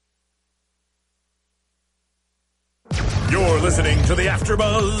You're listening to the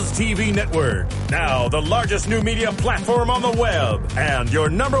AfterBuzz TV Network, now the largest new media platform on the web, and your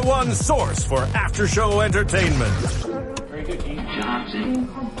number one source for after-show entertainment. Very good, Keith Johnson.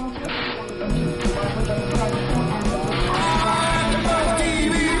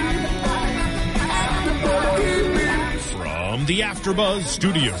 From the AfterBuzz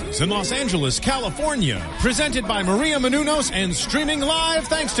Studios in Los Angeles, California, presented by Maria Menounos and streaming live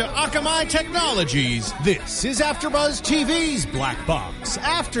thanks to Akamai Technologies, this is AfterBuzz TV's Black Box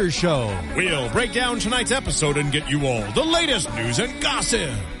After Show. We'll break down tonight's episode and get you all the latest news and gossip.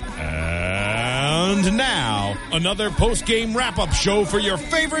 And now, another post-game wrap-up show for your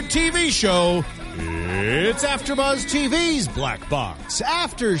favorite TV show. It's AfterBuzz TV's Black Box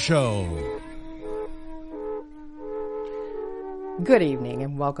After Show. Good evening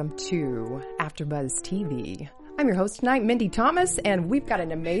and welcome to AfterBuzz TV. I'm your host tonight, Mindy Thomas, and we've got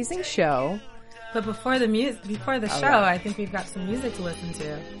an amazing show. But before the show, I think we've got some music to listen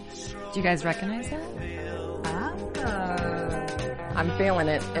to. Do you guys recognize that? I'm feeling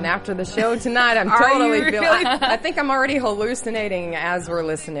it. And after the show tonight, I'm totally feeling it. I think I'm already hallucinating as we're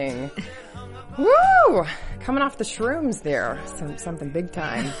listening. Woo! Coming off the shrooms there. Something big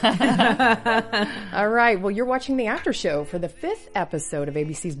time. All right. Well, you're watching the after show for the 5th episode of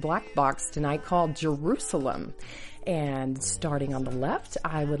ABC's Black Box tonight called Jerusalem. And starting on the left,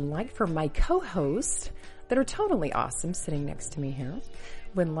 I would like for my co-hosts that are totally awesome sitting next to me here.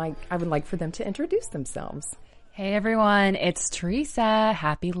 I would like for them to introduce themselves. Hey everyone, it's Teresa.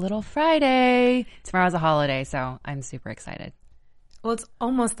 Happy Little Friday. Tomorrow's a holiday, so I'm super excited. Well, it's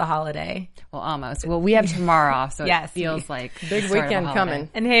almost the holiday. Well, almost. Well, we have tomorrow off, so yes, it feels like big weekend coming.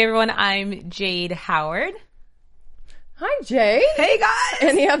 And hey everyone, I'm Jade Howard. Hi, Jade. Hey guys.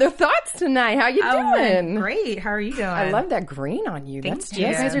 Any other thoughts tonight? How you doing? Great. How are you doing? I love that green on you. Thank you.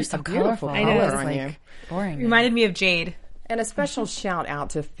 You guys are so beautiful. I know. Color It's on like you. boring. Reminded me of Jade. And a special shout out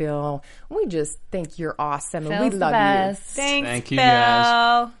to Phil. We just think you're awesome and Phil's we the love best. you. Thank you, Phil.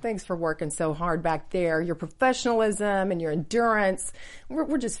 guys. Thanks for working so hard back there. Your professionalism and your endurance.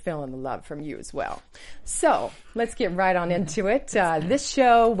 We're just feeling the love from you as well. So let's get right on into it. This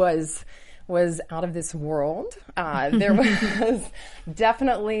show was out of this world. There was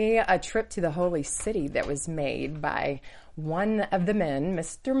definitely a trip to the Holy City that was made by one of the men,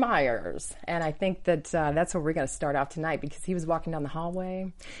 Mr. Myers. And I think that that's where we're going to start off tonight because he was walking down the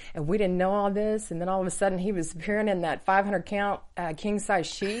hallway and we didn't know all this. And then all of a sudden he was appearing in that 500 count king-size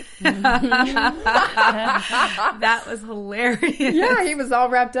sheet. That was hilarious. Yeah, he was all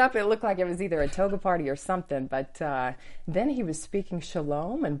wrapped up. It looked like it was either a toga party or something. But then he was speaking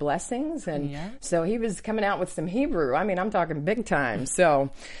shalom and blessings. And so he was coming out with some Hebrew. I mean, I'm talking big time.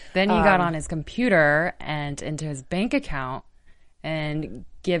 So Then he got on his computer and into his bank account and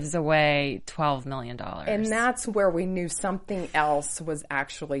gives away $12 million. And that's where we knew something else was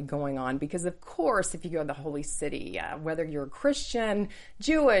actually going on. Because, of course, if you go to the Holy City, whether you're Christian,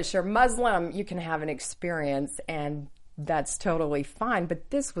 Jewish, or Muslim, you can have an experience, and that's totally fine. But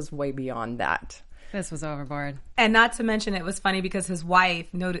this was way beyond that. This was overboard. And not to mention, it was funny because his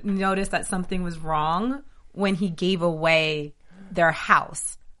wife noticed that something was wrong when he gave away their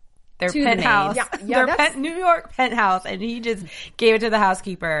house. Their penthouse, New York penthouse, and he just gave it to the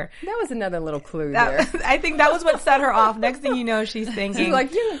housekeeper. That was another little clue there. I think that was what set her off. Next thing you know, she's thinking, she's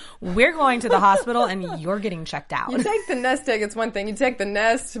like, we're going to the hospital and you're getting checked out. You take the nest egg, it's one thing. You take the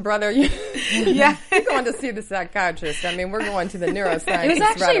nest, brother, you're going to see the psychiatrist. I mean, we're going to the neuroscientist. It was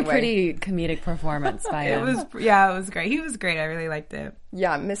actually right a away. pretty comedic performance by him. It was great. He was great. I really liked it.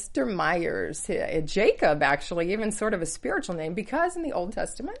 Yeah, Mr. Myers. Jacob, actually, even sort of a spiritual name, because in the Old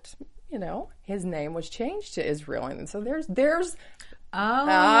Testament, his name was changed to Israel. And so there's we did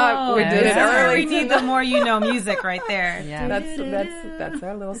it it early. We need the more you know music right there. Yeah. That's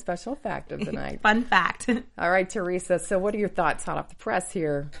our little special fact of the night. Fun fact. All right, Teresa. So what are your thoughts hot off the press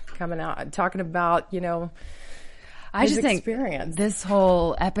here, coming out, talking about, I just think experience. This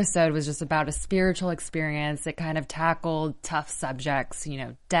whole episode was just about a spiritual experience. It kind of tackled tough subjects,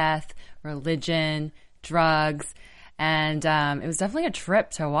 death, religion, drugs, and it was definitely a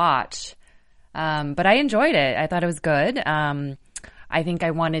trip to watch. But I enjoyed it. I thought it was good. I think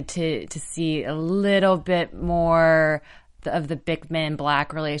I wanted to see a little bit more of the Bickman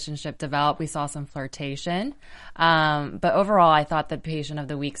Black relationship develop. We saw some flirtation. But overall, I thought the Patient of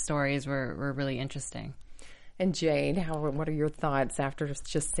the Week stories were really interesting. And Jade, what are your thoughts after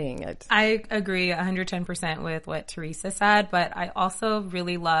just seeing it? I agree 110% with what Teresa said, but I also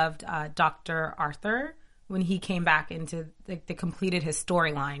really loved Dr. Arthur when he came back into the completed his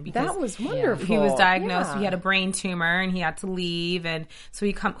storyline. Because that was wonderful. He was diagnosed. He had a brain tumor and he had to leave. And so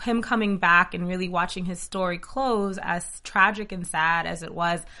him coming back and really watching his story close, as tragic and sad as it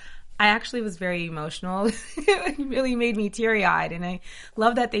was, I actually was very emotional. It really made me teary-eyed. And I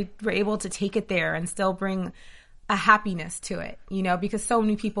love that they were able to take it there and still bring a happiness to it, you know, because so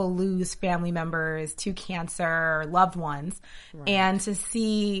many people lose family members to cancer or loved ones. Right. And to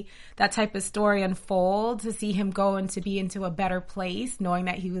see that type of story unfold, to see him go and to be into a better place, knowing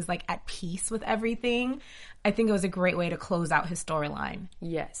that he was like at peace with everything, I think it was a great way to close out his storyline.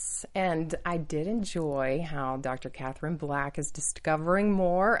 Yes. And I did enjoy how Dr. Catherine Black is discovering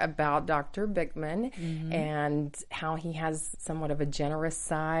more about Dr. Bickman and how he has somewhat of a generous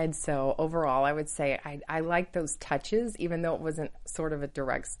side. So overall, I would say I like those touches, even though it wasn't sort of a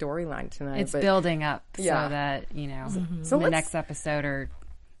direct storyline tonight. It's building up so that, you know, so the next episode or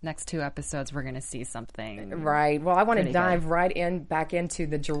next 2 episodes, we're going to see something. Right. Well, I want to dive back into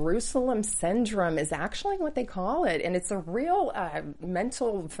the Jerusalem syndrome is actually what they call it. And it's a real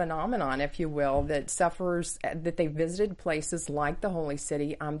mental phenomenon, if you will, that sufferers that they visited places like the Holy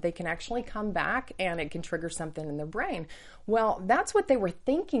City, they can actually come back and it can trigger something in their brain. Well, that's what they were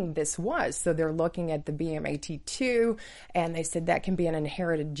thinking this was. So they're looking at the BMAT2 and they said that can be an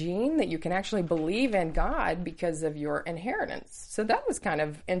inherited gene, that you can actually believe in God because of your inheritance. So that was kind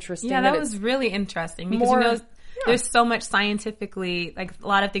of interesting. Yeah, that was really interesting because you know there's so much scientifically, like a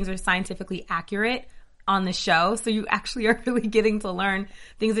lot of things are scientifically accurate on the show, so you actually are really getting to learn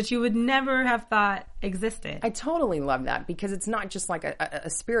things that you would never have thought existed. I totally love that because it's not just like a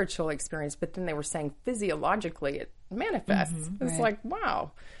spiritual experience, but then they were saying physiologically it manifests. It's like,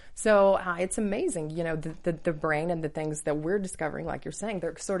 wow. So it's amazing, you know, the brain and the things that we're discovering, like you're saying,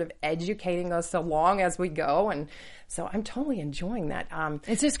 they're sort of educating us along as we go. And so I'm totally enjoying that.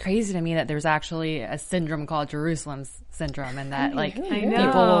 It's just crazy to me that there's actually a syndrome called Jerusalem syndrome and that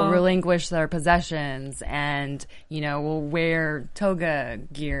people will relinquish their possessions and, you know, will wear toga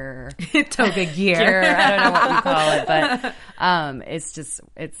gear. Toga gear. I don't know what you call it, but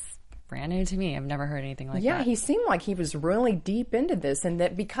it's brand new to me. I've never heard anything like that. Yeah, he seemed like he was really deep into this, and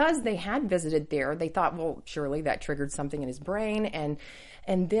that because they had visited there, they thought, well, surely that triggered something in his brain, and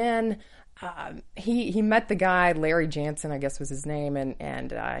then he met the guy, Larry Jansen, I guess was his name,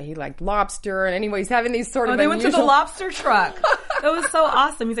 and he liked lobster, and anyway, he's having these sort of they went to the lobster truck. That was so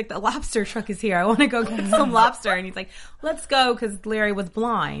awesome. He's like, the lobster truck is here. I want to go get some lobster, and he's like, let's go, because Larry was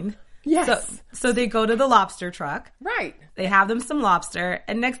blind. Yes. So they go to the lobster truck. Right. They have them some lobster.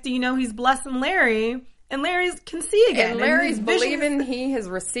 And next thing you know, he's blessing Larry. And Larry can see again. And Larry's believing he has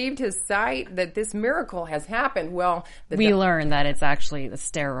received his sight, that this miracle has happened. Well, we learned that it's actually the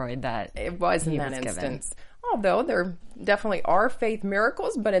steroid that it was in that instance. Given. Although there definitely are faith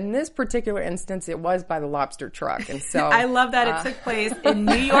miracles, but in this particular instance, it was by the lobster truck. And so I love that it took place in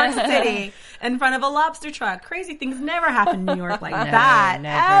New York City in front of a lobster truck. Crazy things never happen in New York like that,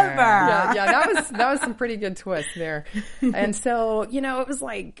 never. ever. Yeah, that was some pretty good twists there. And so, you know, it was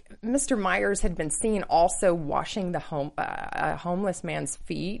like Mr. Myers had been seen also washing the a homeless man's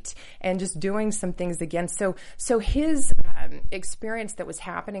feet and just doing some things again. So his experience that was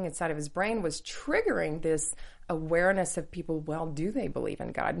happening inside of his brain was triggering this awareness of people, well, do they believe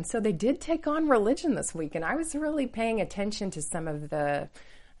in God? And so they did take on religion this week, and I was really paying attention to some of the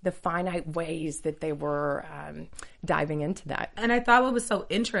finite ways that they were diving into that. And I thought what was so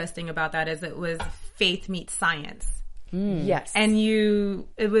interesting about that is it was faith meets science. Yes. And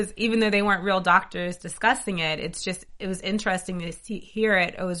it was, even though they weren't real doctors discussing it, it was interesting to hear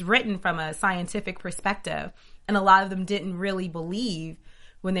it. It was written from a scientific perspective, and a lot of them didn't really believe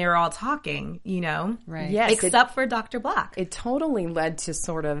when they were all talking, you know? Right. Yes. Except for Dr. Black. It totally led to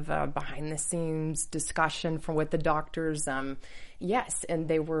sort of behind the scenes discussion with the doctors. Yes. And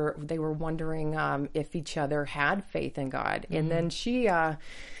they were wondering if each other had faith in God. Mm-hmm. And then she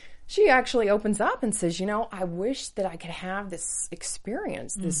actually opens up and says, you know, I wish that I could have this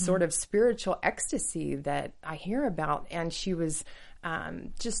experience, this sort of spiritual ecstasy that I hear about. And she was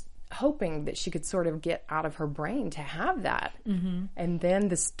just hoping that she could sort of get out of her brain to have that. Mm-hmm. And then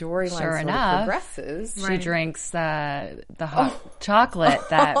the storyline progresses. She drinks the hot chocolate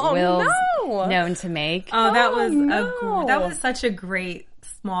that Will's known to make. That was such a great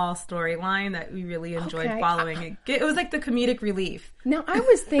small storyline that we really enjoyed following. It was like the comedic relief. Now, I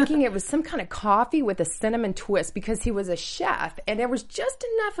was thinking it was some kind of coffee with a cinnamon twist because he was a chef, and there was just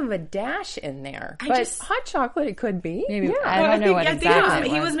enough of a dash in there. Hot chocolate, it could be. Maybe, yeah. I don't know what exactly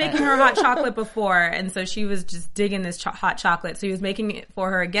he was making her hot chocolate before, and so she was just digging this hot chocolate. So he was making it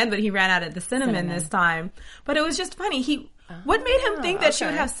for her again, but he ran out of the cinnamon this time. But it was just funny. What made him think that she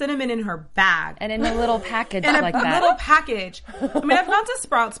would have cinnamon in her bag? And in a little package in like that. In a little package. I mean, I've gone to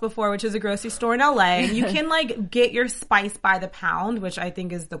Sprouts before, which is a grocery store in LA, and you can like get your spice by the pound, which I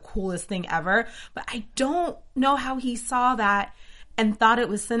think is the coolest thing ever. But I don't know how he saw that and thought it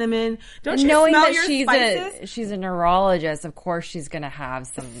was cinnamon. Don't you knowing smell that your spices? she's a neurologist, of course she's going to have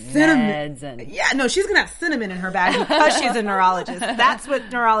some meds and she's going to have cinnamon in her bag because she's a neurologist. That's what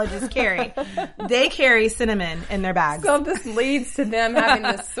neurologists carry. They carry cinnamon in their bags. So this leads to them having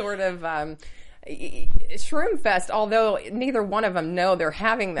this sort of shroom fest, although neither one of them know they're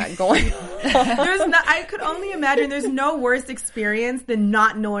having that going on. I could only imagine there's no worse experience than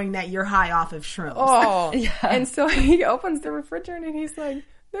not knowing that you're high off of shrooms. Oh, yeah. And so he opens the refrigerator and he's like,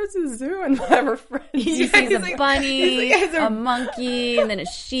 there's a zoo in my refrigerator. He sees a bunny, a monkey, and then a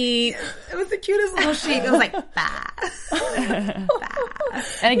sheep. It was the cutest little sheep. It was like, bah.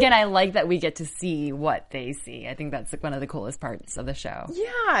 And again, I like that we get to see what they see. I think that's like one of the coolest parts of the show.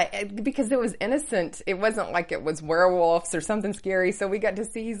 Yeah, because it was innocent. It wasn't like it was werewolves or something scary. So we got to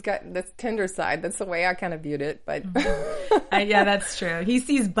see he's got this tender side. That's the way I kind of viewed it. But yeah, that's true. He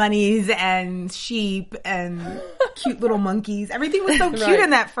sees bunnies and sheep and cute little monkeys. Everything was so cute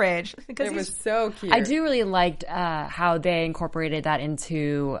in that fridge. It was so cute. I do really liked how they incorporated that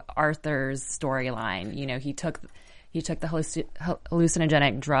into Arthur's storyline. You know, he took the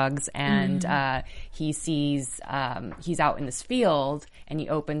hallucinogenic drugs and he sees he's out in this field and he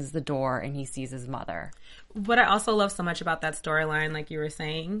opens the door and he sees his mother. What I also love so much about that storyline, like you were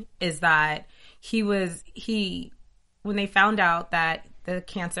saying, is that when they found out that the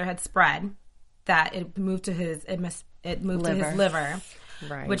cancer had spread, that it moved to his liver.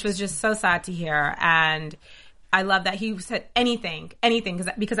 Right. Which was just so sad to hear. And I love that he said anything,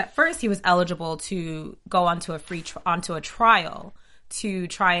 because at first he was eligible to go onto a trial to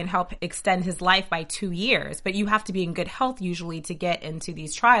try and help extend his life by 2 years. But you have to be in good health usually to get into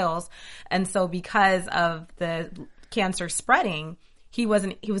these trials. And so because of the cancer spreading, he was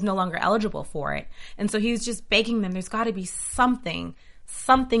no longer eligible for it. And so he was just begging them, there's got to be something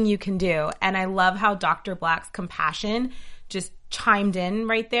you can do. And I love how Dr. Black's compassion just chimed in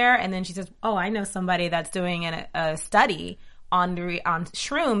right there. And then she says, oh, I know somebody that's doing a study on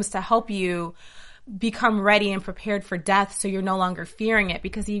shrooms to help you become ready and prepared for death so you're no longer fearing it,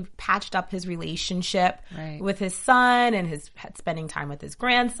 because he patched up his relationship with his son and spending time with his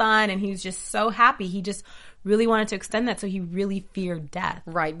grandson, and he was just so happy. He just really wanted to extend that, so he really feared death.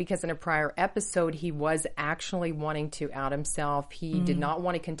 Right, because in a prior episode, he was actually wanting to out himself. He did not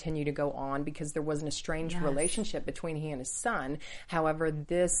want to continue to go on because there was an estranged relationship between he and his son. However,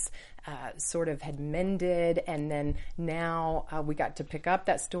 this sort of had mended, and then now we got to pick up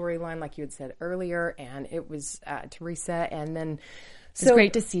that storyline like you had said earlier, and it was Teresa, and then it's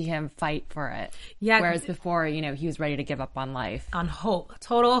great to see him fight for it. Yeah. Whereas before, he was ready to give up on life. On hope.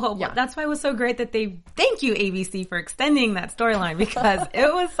 Total hope. Yeah. That's why it was so great that thank you, ABC, for extending that storyline, because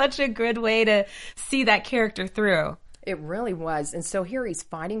it was such a good way to see that character through. It really was. And so here he's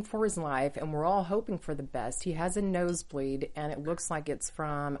fighting for his life, and we're all hoping for the best. He has a nosebleed, and it looks like it's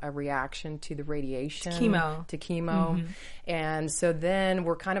from a reaction to the radiation. To chemo. And so then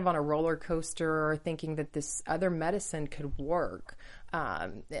we're kind of on a roller coaster thinking that this other medicine could work.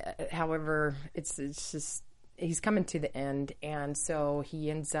 However, it's just he's coming to the end, and so he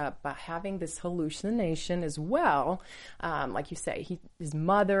ends up having this hallucination as well. Like you say, his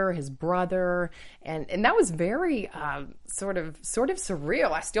mother, his brother, and that was very sort of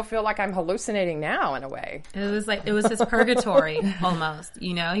surreal. I still feel like I'm hallucinating now in a way. It was his purgatory almost.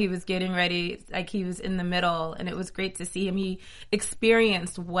 He was getting ready, like he was in the middle, and it was great to see him. He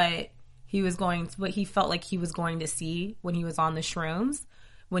experienced what he felt like he was going to see when he was on the shrooms,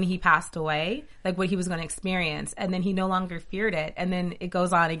 when he passed away, like what he was going to experience. And then he no longer feared it. And then it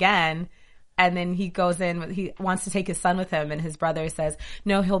goes on again. And then he goes in, he wants to take his son with him, and his brother says,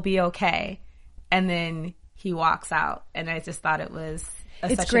 no, he'll be okay. And then he walks out. And I just thought it was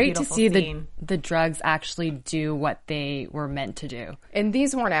it's great to see the drugs actually do what they were meant to do. And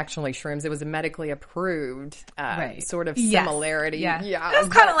these weren't actually shrooms. It was a medically approved sort of similarity. Yeah. It was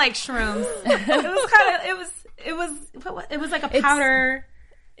kind of like shrooms. It was like a powder.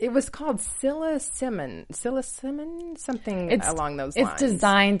 It was called psilocybin, something along those lines. It's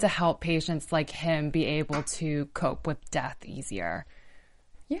designed to help patients like him be able to cope with death easier.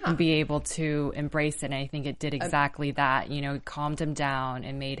 Yeah. And be able to embrace it. And I think it did exactly that. It calmed him down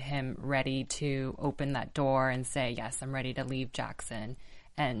and made him ready to open that door and say, yes, I'm ready to leave Jackson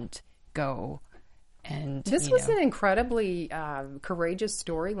and go And this was an incredibly courageous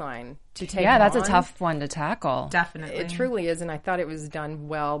storyline to take. Yeah, that's a tough one to tackle. Definitely. It truly is, and I thought it was done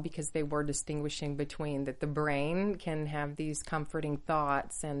well because they were distinguishing between that the brain can have these comforting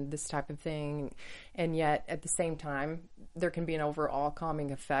thoughts and this type of thing, and yet at the same time there can be an overall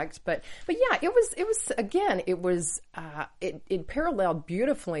calming effect. But yeah, it paralleled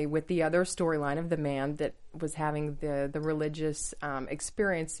beautifully with the other storyline of the man that was having the religious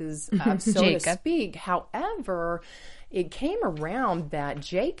experiences, so Jacob. to speak. However, it came around that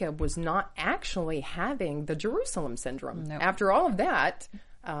Jacob was not actually having the Jerusalem syndrome. Nope. After all of that,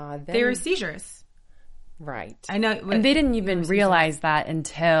 they were seizures. Right. I know. And they didn't even realize that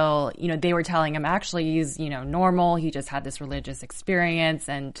until, they were telling him actually he's, normal. He just had this religious experience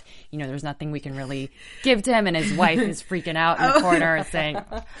and, there's nothing we can really give to him. And his wife is freaking out in the corner saying.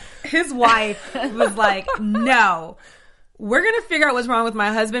 His wife was like, no. We're going to figure out what's wrong with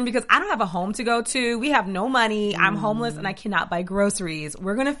my husband because I don't have a home to go to. We have no money. I'm homeless and I cannot buy groceries.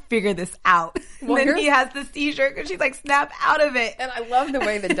 We're going to figure this out. Well, and then he has the seizure because she's like, snap out of it. And I love the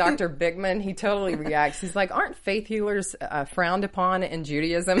way that Dr. Bigman, he totally reacts. He's like, aren't faith healers frowned upon in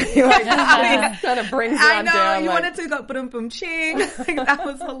Judaism? He kind of brings it on down. I know. You wanted to go boom boom ching. That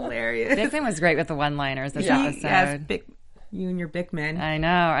was hilarious. Bigman was great with the one-liners this episode. Yes, you and your Bigman. I know.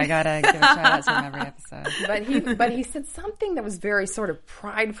 I gotta give a shout out to him every episode. But he said something that was very sort of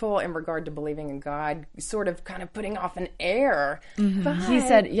prideful in regard to believing in God, sort of kind of putting off an air. Mm-hmm. But he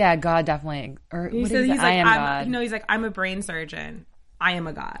said, "Yeah, God definitely." Or he said, "I am God." No, he's like, "I'm a brain surgeon. I am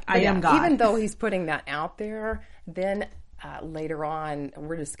a God. I am God." Even though he's putting that out there, then. Later on,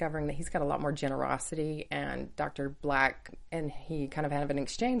 we're discovering that he's got a lot more generosity, and Dr. Black and he kind of have an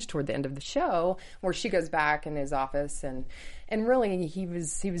exchange toward the end of the show where she goes back in his office and really he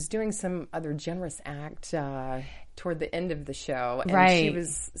was doing some other generous act toward the end of the show, and right. She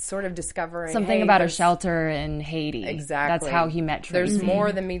was sort of discovering something about a shelter in Haiti. Exactly, that's how he met Tracy. There's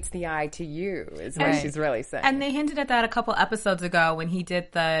more than meets the eye to you, is what she's really saying. And they hinted at that a couple episodes ago when he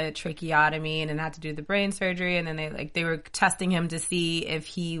did the tracheotomy and then had to do the brain surgery, and then they were testing him to see if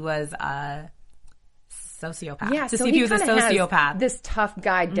he was a sociopath. Yeah, to so see if he was a sociopath. Has this tough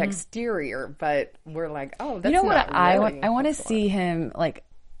guy exterior, but we're like, oh, that's what not really I want to see him like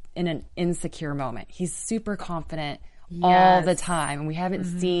in an insecure moment. He's super confident all the time, and we haven't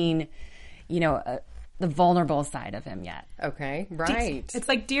seen, the vulnerable side of him yet. Okay, right. It's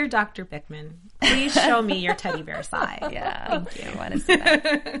like, dear Dr. Bickman, please show me your teddy bear side. Yeah, thank you. I want to see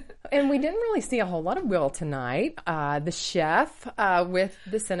that. And we didn't really see a whole lot of Will tonight. The chef with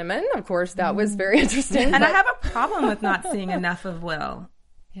the cinnamon, of course, that was very interesting. And I have a problem with not seeing enough of Will.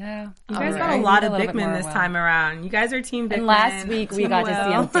 Yeah. You guys got a lot of Bickman this time around. You guys are Team Bickman. And last week we got to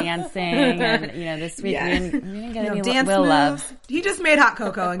see him dancing. And, this week we didn't get any dance Will moves. love. He just made hot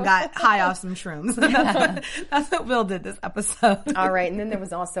cocoa and got high off some shrooms. That's what Will did this episode. All right. And then there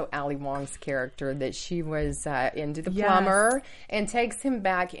was also Ali Wong's character that she was into the plumber and takes him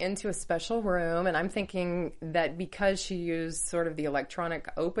back into a special room. And I'm thinking that because she used sort of the electronic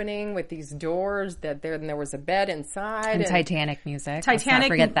opening with these doors, that there was a bed inside. And Titanic music.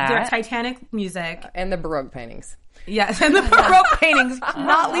 Forget that. Their Titanic music. And the Baroque paintings. Yes, and the Baroque paintings.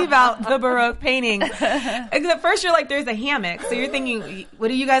 Not leave out the Baroque paintings. At first you're like, there's a hammock. So you're thinking,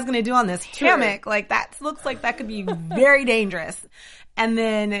 what are you guys going to do on this hammock? Like, that looks like that could be very dangerous. And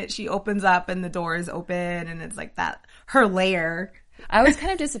then she opens up and the door is open and it's like that, her lair. I was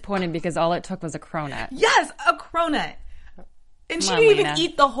kind of disappointed because all it took was a cronut. Yes, a cronut. And she didn't even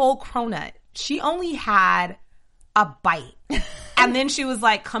eat the whole cronut. She only had a bite. And then she was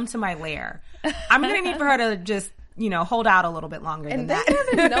like, come to my lair. I'm going to need for her to just, hold out a little bit longer than that. And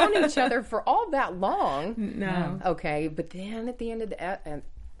they haven't known each other for all that long. No. Okay, but then at the end of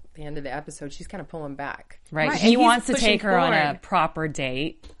the episode, she's kind of pulling back. Right. He wants to take her on a proper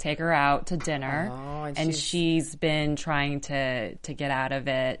date, take her out to dinner. Oh, and she's been trying to get out of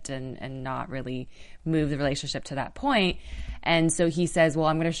it and not really move the relationship to that point. And so he says, well,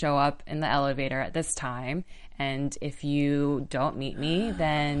 I'm going to show up in the elevator at this time. And if you don't meet me,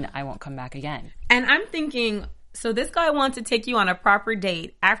 then I won't come back again. And I'm thinking, so this guy wants to take you on a proper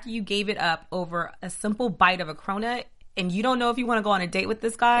date after you gave it up over a simple bite of a cronut, and you don't know if you want to go on a date with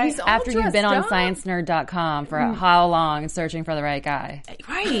this guy? After you've been on ScienceNerd.com for how long searching for the right guy.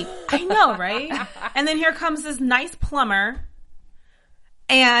 Right. I know, right? And then here comes this nice plumber.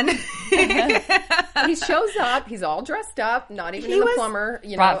 And he shows up. He's all dressed up, not even in the plumber,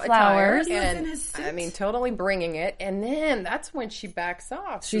 brought flowers, and totally bringing it. And then that's when she backs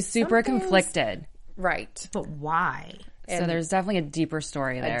off. She's super conflicted, right? But why? So there's definitely a deeper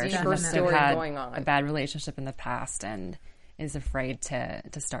story there. A deeper story going on. A bad relationship in the past, and is afraid to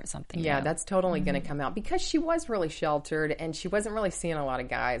start something Yeah, new. that's totally going to come out because she was really sheltered and she wasn't really seeing a lot of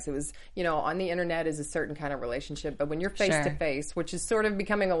guys. It was, on the internet is a certain kind of relationship, but when you're face to face, which is sort of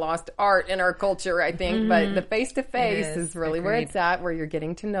becoming a lost art in our culture, I think, but the face to face is really where it's at, where you're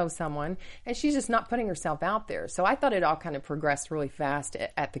getting to know someone, and she's just not putting herself out there. So I thought it all kind of progressed really fast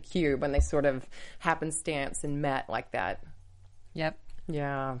at the Cube when they sort of happenstance and met like that. Yep.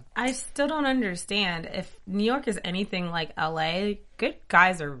 Yeah. I still don't understand. If New York is anything like LA, good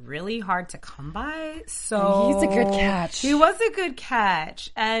guys are really hard to come by. So he's a good catch. He was a good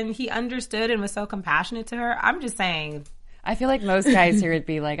catch. And he understood and was so compassionate to her. I'm just saying. I feel like most guys here would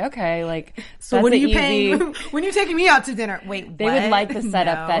be like, okay, like, so when are you paying? When are you taking me out to dinner? Wait, they would like the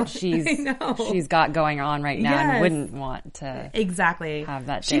setup that she's got going on right now and wouldn't want to have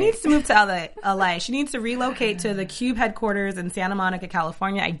that date. She needs to move to LA. She needs to relocate to the Cube headquarters in Santa Monica,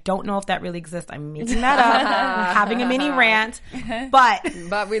 California. I don't know if that really exists. I'm making that up. I'm having a mini rant,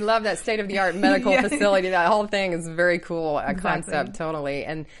 but we love that state of the art medical facility. That whole thing is very cool concept, totally.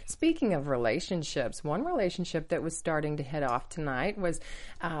 And speaking of relationships, one relationship that was starting to head off tonight was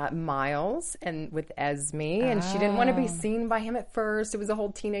Miles and with Esme, and she didn't want to be seen by him at first. It was a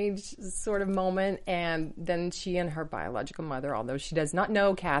whole teenage sort of moment, and then she and her biological mother, although she does not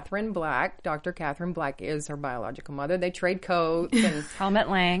know Catherine Black, Dr. Catherine Black is her biological mother. They trade coats and Helmut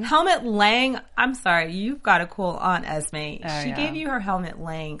Lang. Helmut Lang. I'm sorry, you've got a cool Aunt Esme. She gave you her Helmut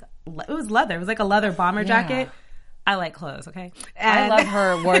Lang. It was leather. It was like a leather bomber jacket. I like clothes, okay? And I love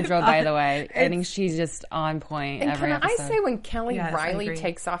her wardrobe, by the way. I think she's just on point every episode. I say when Kelly Riley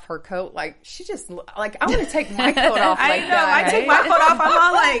takes off her coat, like, she just, like, I want to take my coat off like that. I take my coat off. I'm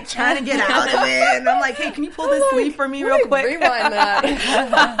all like trying to get out of it. And I'm like, hey, can you pull this sleeve for me real quick? Rewind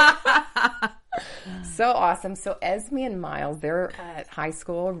that. So awesome. So Esme and Miles, their high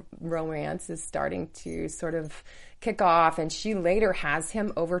school romance is starting to sort of kick off, and she later has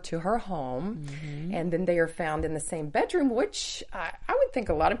him over to her home, and then they are found in the same bedroom, which I would think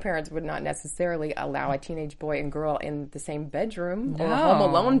a lot of parents would not necessarily allow a teenage boy and girl in the same bedroom or home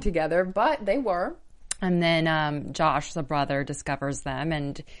alone together, but they were. And then Josh, the brother, discovers them,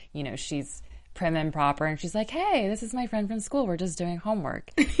 and, she's prim and proper, and she's like, hey, this is my friend from school, we're just doing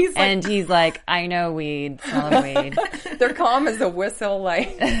homework. He's like, I know weed, smell of weed. They're calm as a whistle,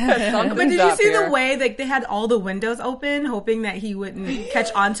 like, but did you see the way like they had all the windows open, hoping that he wouldn't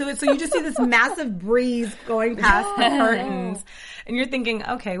catch onto it? So you just see this massive breeze going past the curtains, and you're thinking,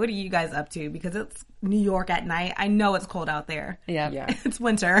 okay, what are you guys up to? Because it's New York at night. I know it's cold out there. Yeah. It's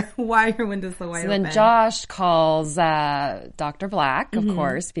winter. Why are your windows so wide open? Then Josh calls Dr. Black, of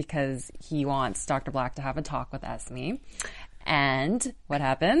course, because he wants Dr. Black to have a talk with Esme. And what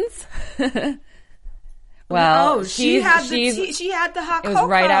happens? Well, she had the hot cocoa. It was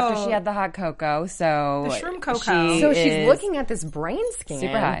right after she had the hot cocoa. So the shroom cocoa. So she's looking at this brain scan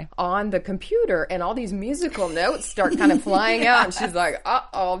super high on the computer, and all these musical notes start kind of flying out. And she's like,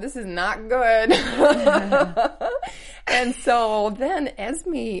 "Uh-oh, this is not good." And so then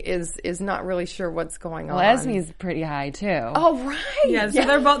Esme is not really sure what's going on. Well, Esme's pretty high too. Oh, right. Yeah, so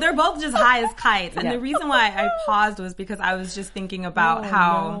they're both just high as kites. And the reason why I paused was because I was just thinking about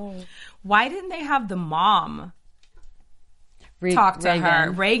why didn't they have the mom talk to her,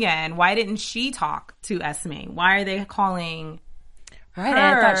 Reagan? Why didn't she talk to Esme? Why are they calling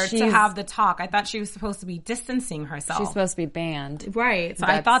her to have the talk? I thought she was supposed to be distancing herself. She's supposed to be banned. Right. So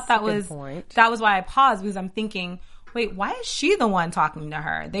I thought that was why I paused, because I'm thinking, wait, why is she the one talking to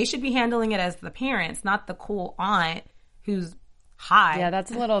her? They should be handling it as the parents, not the cool aunt who's high. Yeah, that's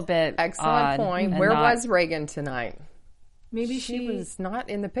a little bit excellent point. Where was Reagan tonight? Maybe she was not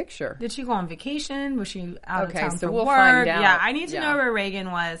in the picture. Did she go on vacation? Was she out of town so for we'll work? Find out. Yeah, I need to know where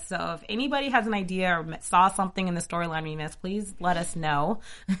Reagan was. So if anybody has an idea or saw something in the storyline we missed, please let us know,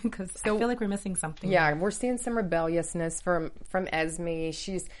 because I feel like we're missing something. Yeah, we're seeing some rebelliousness from Esme.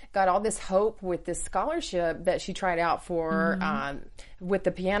 She's got all this hope with this scholarship that she tried out for with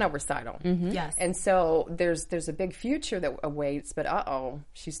the piano recital. Yes. And so there's a big future that awaits, but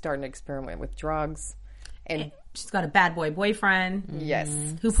she's starting to experiment with drugs. And she's got a bad boy boyfriend. Yes.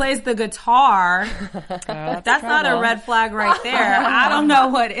 Who plays the guitar. That's not a red flag right there. I don't know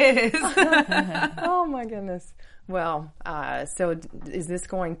what is. Oh, my goodness. Well, so is this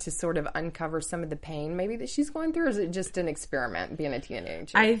going to sort of uncover some of the pain maybe that she's going through, or is it just an experiment being a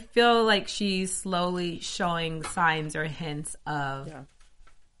teenager? I feel like she's slowly showing signs or hints of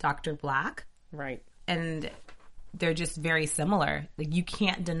Dr. Black. Right. And they're just very similar. Like, you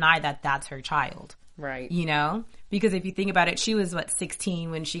can't deny that that's her child. Right. You know? Because if you think about it, she was,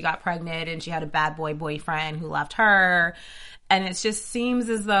 16 when she got pregnant, and she had a bad boy boyfriend who left her. And it just seems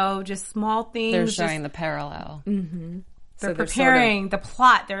as though just small things. They're showing the parallel. They're preparing the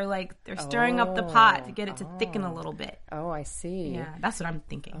plot. They're stirring up the pot to get it to thicken a little bit. Oh, I see. Yeah, that's what I'm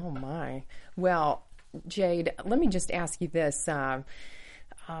thinking. Oh, my. Well, Jade, let me just ask you this.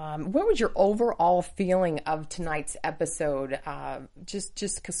 What was your overall feeling of tonight's episode?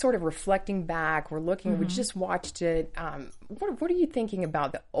 Just sort of reflecting back, we just watched it. What are you thinking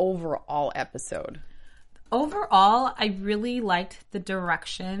about the overall episode? Overall, I really liked the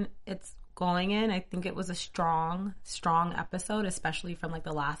direction it's going in. I think it was a strong episode, especially from like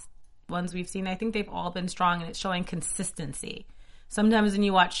the last ones we've seen. I think they've all been strong, and it's showing consistency. Sometimes when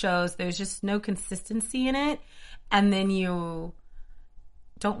you watch shows, there's just no consistency in it, and then you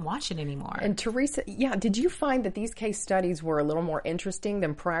don't watch it anymore. And Teresa, did you find that these case studies were a little more interesting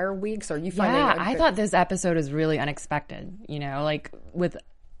than prior weeks? Or you find I thought this episode was really unexpected. You know, like with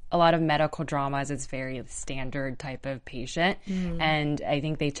a lot of medical dramas, it's very standard type of patient. And I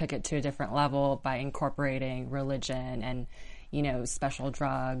think they took it to a different level by incorporating religion and, you know, special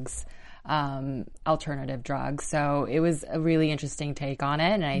drugs, alternative drugs. So it was a really interesting take on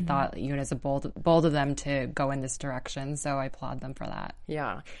it. And I thought, you know, it was a bold of them to go in this direction. So I applaud them for that.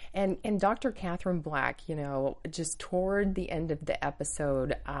 Yeah. And Dr. Catherine Black, you know, just toward the end of the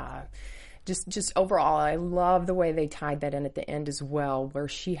episode, just overall, I love the way they tied that in at the end as well, where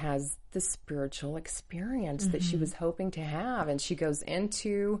she has the spiritual experience that she was hoping to have. And she goes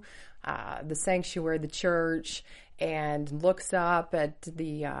into the sanctuary, the church, and looks up at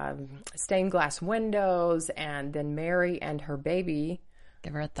the stained glass windows, and then Mary and her baby.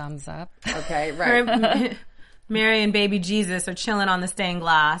 Give her a thumbs up. Okay, right. Mary and baby Jesus are chilling on the stained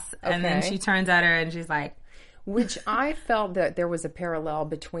glass, and then she turns at her and she's like, which I felt that there was a parallel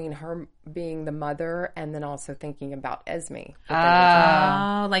between her being the mother and then also thinking about Esme.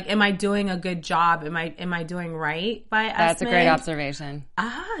 Like, am I doing a good job? Am I doing right by Esme? That's a great observation.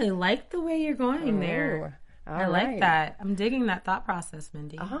 I like the way you're going there. I like that. I'm digging that thought process,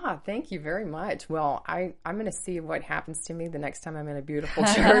 Mindy. Thank you very much. Well, I'm going to see what happens to me the next time I'm in a beautiful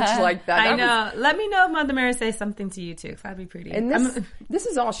church like that. I know. Let me know if Mother Mary says something to you, too, because that'd be pretty. And this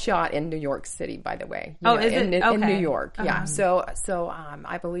is all shot in New York City, by the way. Is it? In New York, yeah. So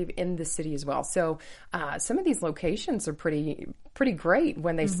I believe in the city as well. So some of these locations are pretty great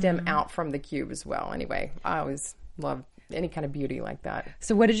when they stem out from the cube as well. Anyway, I always love any kind of beauty like that.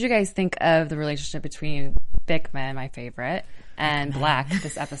 So what did you guys think of the relationship between Bickman, my favorite, and Black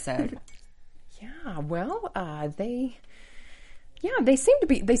this episode? Yeah, well, they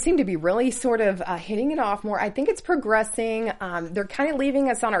seem to be really sort of hitting it off more. I think it's progressing. They're kind of leaving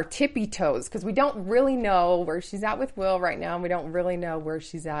us on our tippy toes because we don't really know where she's at with Will right now. And we don't really know where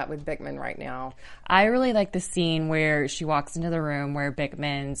she's at with Bickman right now. I really like the scene where she walks into the room where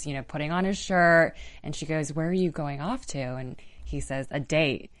Bickman's, you know, putting on his shirt, and she goes, "Where are you going off to?" And he says, "A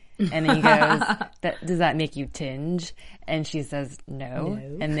date." And then he goes, "Does that make you tinge?" And she says, no.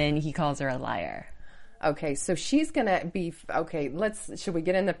 And then he calls her a liar. Okay, so she's going to be, should we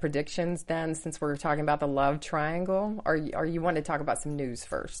get into predictions then, since we're talking about the love triangle? Or you want to talk about some news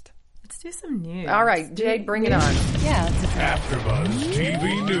first? Let's do some news. All right, Jade, bring it on. Yeah. AfterBuzz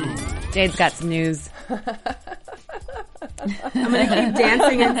TV News. Jade's got some news. I'm going to keep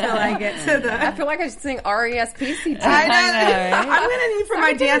dancing until I get to the... I feel like I should sing R.E.S.P.C. I know. Right? I'm going to need for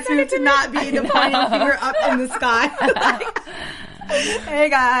my dance move to not be the pointing finger up in the sky. Hey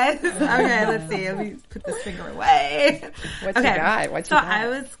guys. Okay, let's see. Let me put this finger away. What you got? So I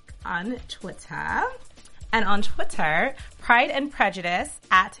was on Twitter, and on Twitter, Pride and Prejudice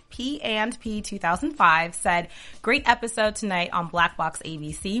at P&P2005 said, "Great episode tonight on Black Box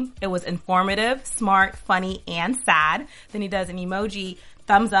ABC. It was informative, smart, funny, and sad." Then he does an emoji,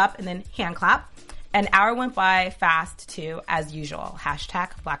 thumbs up, and then hand clap. An hour went by fast, too, as usual. Hashtag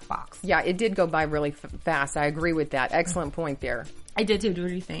Black Box. Yeah, it did go by really fast. I agree with that. Excellent point there. I did, too. What do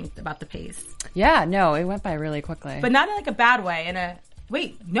you think about the pace? Yeah, no, it went by really quickly. But not in like a bad way.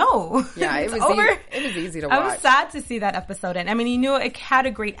 Wait, no. Yeah, it was over. It was easy to watch. I was sad to see that episode end. I mean, you knew it had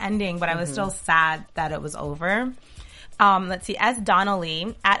a great ending, but I was still sad that it was over. Let's see. S.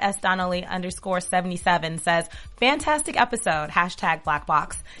 Donnelly at @SDonnelly_77 says, "Fantastic episode. Hashtag Black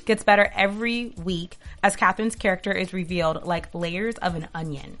Box. Gets better every week as Catherine's character is revealed like layers of an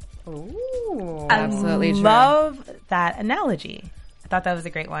onion." Ooh, absolutely true. Love that analogy. I thought that was a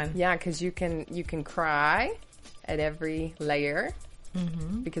great one. Yeah, because you can cry at every layer.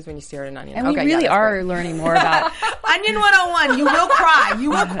 Because when you stare at an onion. And we really are learning more about... Onion 101, you will cry.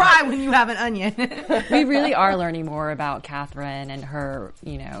 You will cry when you have an onion. We really are learning more about Catherine and her,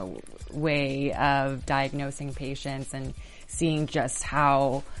 you know, way of diagnosing patients and seeing just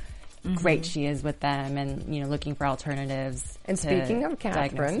how great she is with them and, looking for alternatives. And speaking of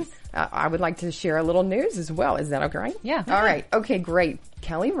Catherine, I would like to share a little news as well. Is that okay? Yeah. All right. Okay, great.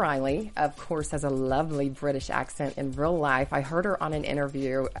 Kelly Riley, of course, has a lovely British accent in real life. I heard her on an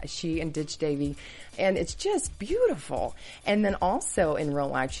interview, she and Ditch Davy, and it's just beautiful. And then also in real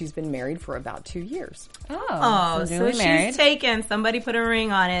life, she's been married for about 2 years. So she's taken. Somebody put a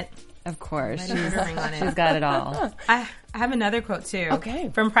ring on it. Of course. She's got it all. I have another quote, too. Okay.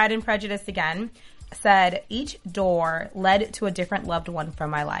 From Pride and Prejudice again. Said, each door led to a different loved one from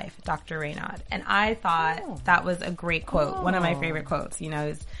my life, Dr. Renaud. And I thought that was a great quote. One of my favorite quotes,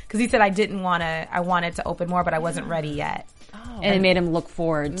 because he said, I wanted to open more, but I wasn't ready yet. And it made him look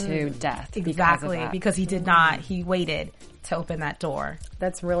forward to death. Exactly. Because he did not. He waited to open that door.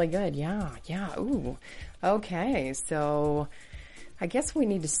 That's really good. Yeah. Ooh. Okay. So I guess we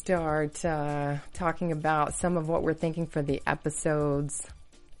need to start talking about some of what we're thinking for the episodes.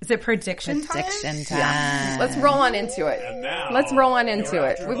 Is it prediction time? Yeah. Let's roll on into it.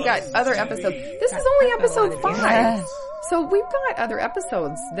 We've got other episodes. This is only episode 5. Yes. So we've got other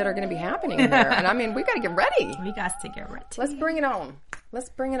episodes that are going to be happening here. And I mean, we got to get ready. Let's bring it on.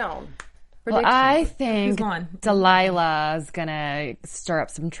 Well, I think Delilah is going to stir up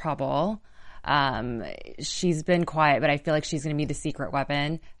some trouble. She's been quiet, but I feel like she's going to be the secret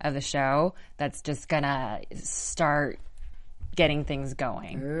weapon of the show that's just going to start getting things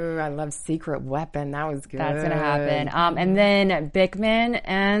going. Ooh, I love secret weapon. That was good. That's going to happen. And then Bickman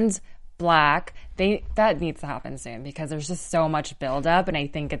and Black, that needs to happen soon because there's just so much buildup, and I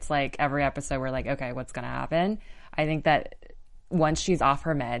think it's like every episode we're like, okay, what's going to happen? I think that once she's off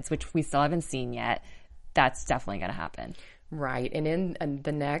her meds, which we still haven't seen yet, that's definitely going to happen. Right. And in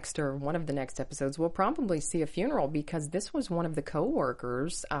the next or one of the next episodes, we'll probably see a funeral because this was one of the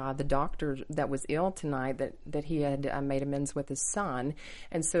co-workers, the doctor that was ill tonight that he had made amends with his son.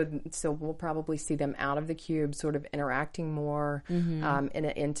 And so we'll probably see them out of the cube sort of interacting more in an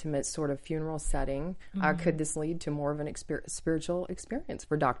intimate sort of funeral setting. Could this lead to more of an spiritual experience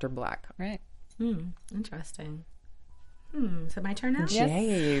for Dr. Black? Right. Interesting. Is it my turn now?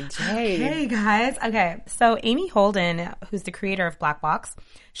 Jade. Hey, guys. Okay, so Amy Holden, who's the creator of Black Box,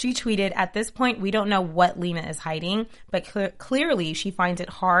 she tweeted, at this point, we don't know what Lena is hiding, but clearly she finds it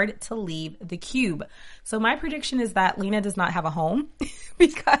hard to leave the cube. So my prediction is that Lena does not have a home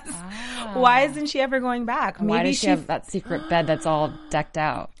because why isn't she ever going back? Maybe why does she have that secret bed that's all decked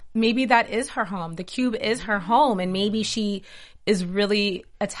out? Maybe that is her home. The cube is her home, and maybe she is really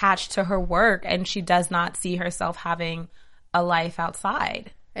attached to her work and she does not see herself having a life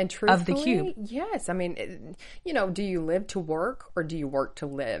outside of the cube. Yes. I mean, do you live to work or do you work to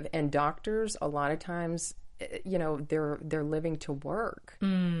live? And doctors, a lot of times, they're living to work.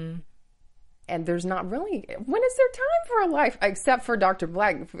 And there's not really, when is there time for a life except for Dr.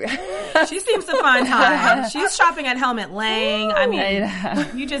 Black? She seems to find time. She's shopping at Helmut Lang. I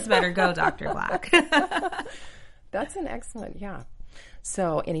mean, you just better go, Dr. Black. That's an excellent,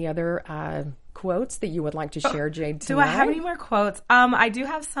 So any other quotes that you would like to share, Jade, tonight? Do I have any more quotes? I do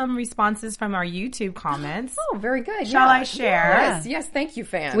have some responses from our YouTube comments. Oh, very good. Shall I share? Yes, thank you,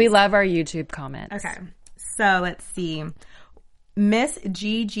 fans. We love our YouTube comments. Okay. So let's see. Miss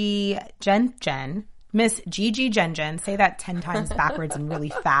Gigi Gen, say that 10 times backwards and really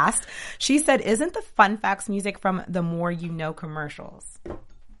fast. She said, isn't the Fun Facts music from the More You Know commercials?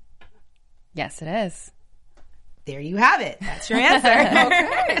 Yes, it is. There you have it. That's your answer.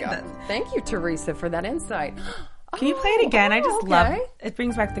 Okay. Thank you, Teresa, for that insight. Can you play it again? I just love it. It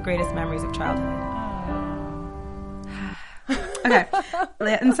brings back the greatest memories of childhood. Okay.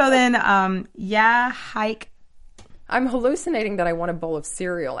 And so then, hike. I'm hallucinating that I want a bowl of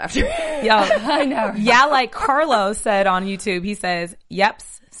cereal after. Yo, I know. Yeah, like Carlos said on YouTube, he says, yep,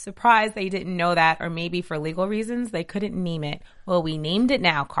 surprised they didn't know that, or maybe for legal reasons they couldn't name it. Well, we named it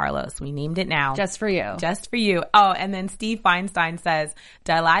now, Carlos. We named it now. Just for you. Just for you. Oh, and then Steve Feinstein says,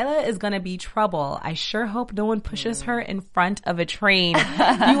 Delilah is going to be trouble. I sure hope no one pushes her in front of a train.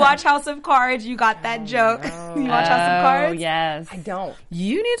 You watch House of Cards. You got that joke. No. You watch House of Cards? Oh, yes. I don't.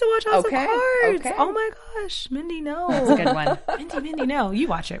 You need to watch House of Cards. Okay. Oh, my gosh. Mindy, no. That's a good one. Mindy, no. You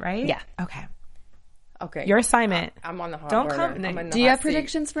watch it, right? Yeah. Okay. Your assignment. I'm on the hot Don't burner. come. Do you have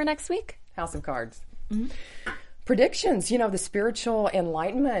predictions for next week? House of Cards. Mm-hmm. Predictions, the spiritual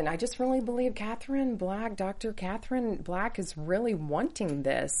enlightenment. I just really believe Dr. Catherine Black is really wanting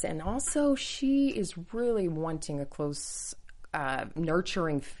this. And also she is really wanting a close,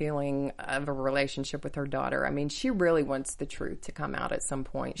 nurturing feeling of a relationship with her daughter. I mean, she really wants the truth to come out at some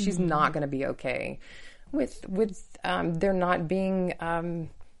point. She's not going to be okay with there not being,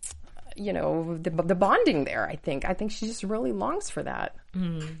 the bonding there. I think she just really longs for that.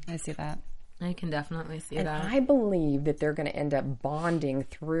 I see that. I can definitely see that. And I believe that they're going to end up bonding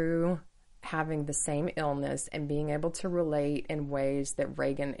through having the same illness and being able to relate in ways that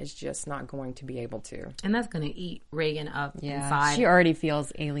Reagan is just not going to be able to. And that's going to eat Reagan up inside. She already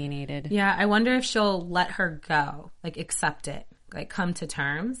feels alienated. Yeah, I wonder if she'll let her go, like accept it, like come to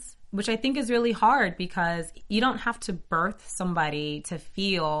terms, which I think is really hard because you don't have to birth somebody to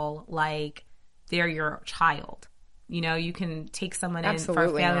feel like they're your child. You can take someone in for a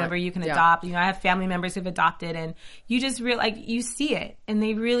family member, you can adopt. I have family members who've adopted, and you just you see it, and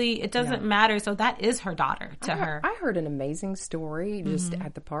it doesn't matter. So that is her daughter to her. I heard an amazing story just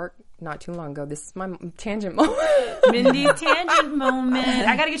at the park not too long ago. This is my tangent moment. Mindy's tangent moment.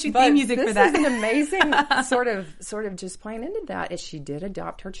 I got to get you theme music for that. This is an amazing sort of just playing into that. Is she did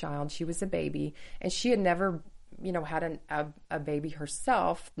adopt her child. She was a baby, and she had never had a baby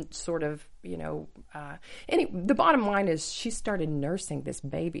herself, sort of, the bottom line is she started nursing this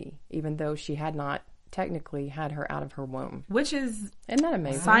baby, even though she had not technically had her out of her womb. Isn't that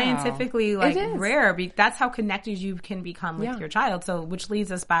amazing? Scientifically, rare. That's how connected you can become with your child. So, which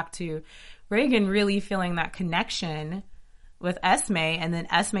leads us back to Reagan really feeling that connection with Esme, and then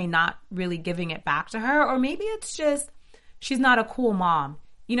Esme not really giving it back to her. Or maybe it's just, she's not a cool mom.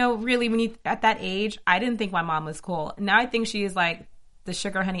 Really, when you at that age, I didn't think my mom was cool. Now I think she is like the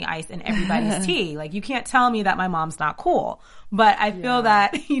sugar, honey, ice in everybody's tea. Like, you can't tell me that my mom's not cool. But I feel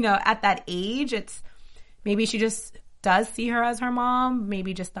that, at that age, it's maybe she just does see her as her mom,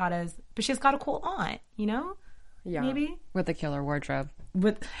 maybe just not as, but she's got a cool aunt, Yeah. Maybe. With a killer wardrobe.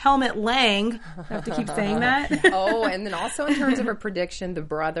 With Helmut Lang. I have to keep saying that. And then also in terms of a prediction, the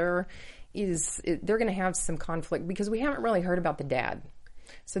brother they're going to have some conflict because we haven't really heard about the dad.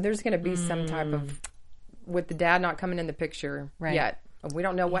 So there's going to be some type of, with the dad not coming in the picture yet. We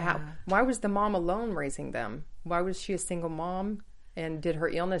don't know why was the mom alone raising them? Why was she a single mom? And did her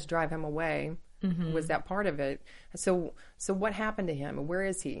illness drive him away? Was that part of it? So what happened to him? Where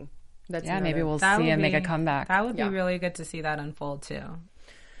is he? Maybe we'll see him make a comeback. That would be really good to see that unfold too.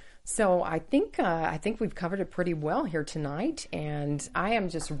 So I think we've covered it pretty well here tonight, and I am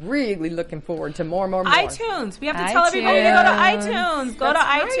just really looking forward to more. iTunes. We have to tell everybody to go to iTunes. Go to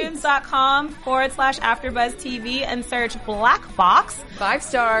iTunes.com/AfterBuzzTV and search Black Box. 5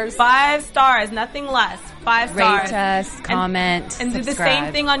 stars. 5 stars. Nothing less. 5 stars. Rate us, comment, and do the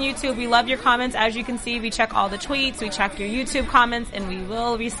same thing on YouTube. We love your comments. As you can see, we check all the tweets, we check your YouTube comments, and we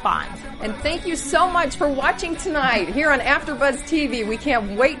will respond. And thank you so much for watching tonight here on AfterBuzz TV. We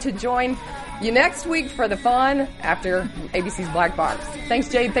can't wait to join you next week for the fun after ABC's Black Box. Thanks,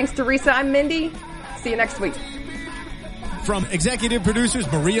 Jade. Thanks, Teresa. I'm Mindy. See you next week. From executive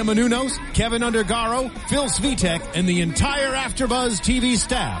producers Maria Menounos, Kevin Undergaro, Phil Svitek, and the entire AfterBuzz TV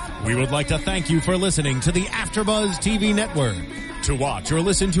staff, we would like to thank you for listening to the AfterBuzz TV network. To watch or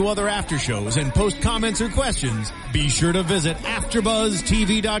listen to other after shows and post comments or questions, be sure to visit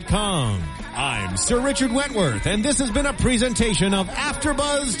AfterBuzzTV.com. I'm Sir Richard Wentworth, and this has been a presentation of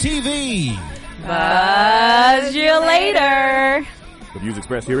AfterBuzz TV. Buzz you later. The views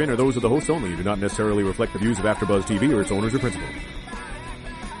expressed herein are those of the hosts only and do not necessarily reflect the views of AfterBuzz TV or its owners or principals.